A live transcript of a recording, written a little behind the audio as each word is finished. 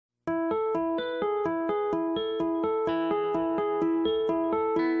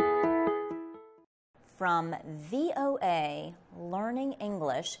From VOA Learning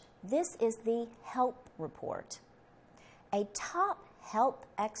English, this is the Help Report. A top health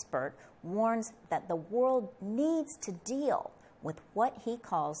expert warns that the world needs to deal with what he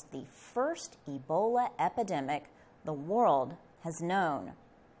calls the first Ebola epidemic the world has known.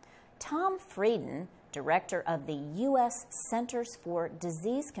 Tom Frieden, director of the U.S. Centers for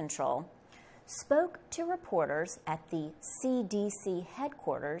Disease Control, spoke to reporters at the CDC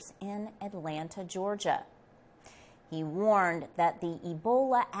headquarters in Atlanta, Georgia. He warned that the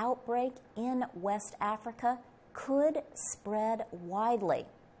Ebola outbreak in West Africa could spread widely.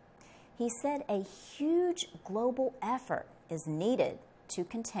 He said a huge global effort is needed to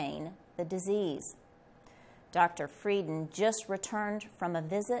contain the disease. Dr. Frieden just returned from a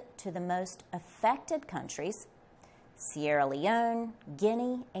visit to the most affected countries, Sierra Leone,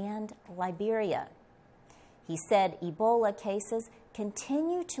 Guinea, and Liberia. He said Ebola cases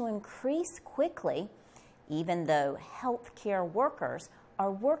continue to increase quickly, even though healthcare workers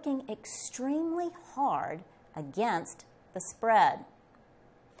are working extremely hard against the spread.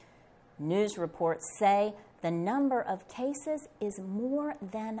 News reports say the number of cases is more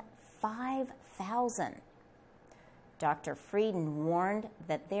than 5,000. Dr. Frieden warned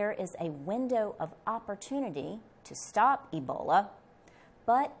that there is a window of opportunity to stop Ebola,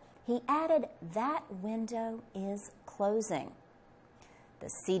 but he added that window is closing. The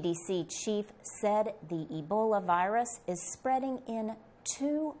CDC chief said the Ebola virus is spreading in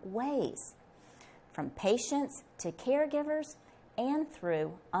two ways, from patients to caregivers and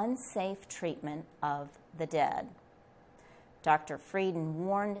through unsafe treatment of the dead. Dr. Frieden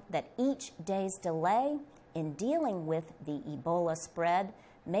warned that each day's delay in dealing with the Ebola spread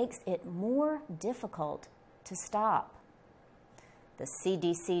makes it more difficult to stop. The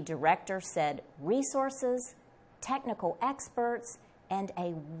CDC director said resources, technical experts, and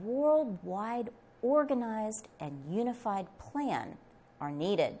a worldwide organized and unified plan are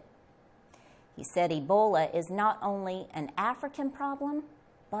needed. He said Ebola is not only an African problem,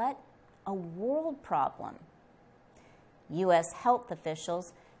 but a world problem. U.S. health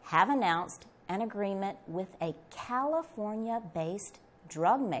officials have announced an agreement with a California-based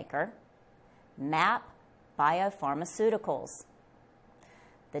drug maker, MAP Biopharmaceuticals.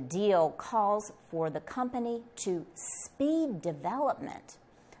 The deal calls for the company to speed development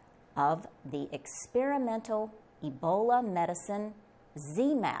of the experimental Ebola medicine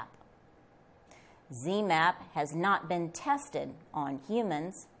ZMapp. ZMapp has not been tested on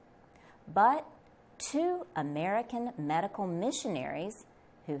humans, but two American medical missionaries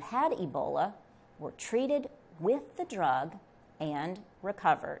who had Ebola were treated with the drug and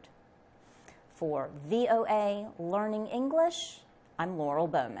recovered. For VOA Learning English, I'm Laurel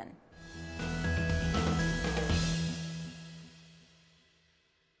Bowman.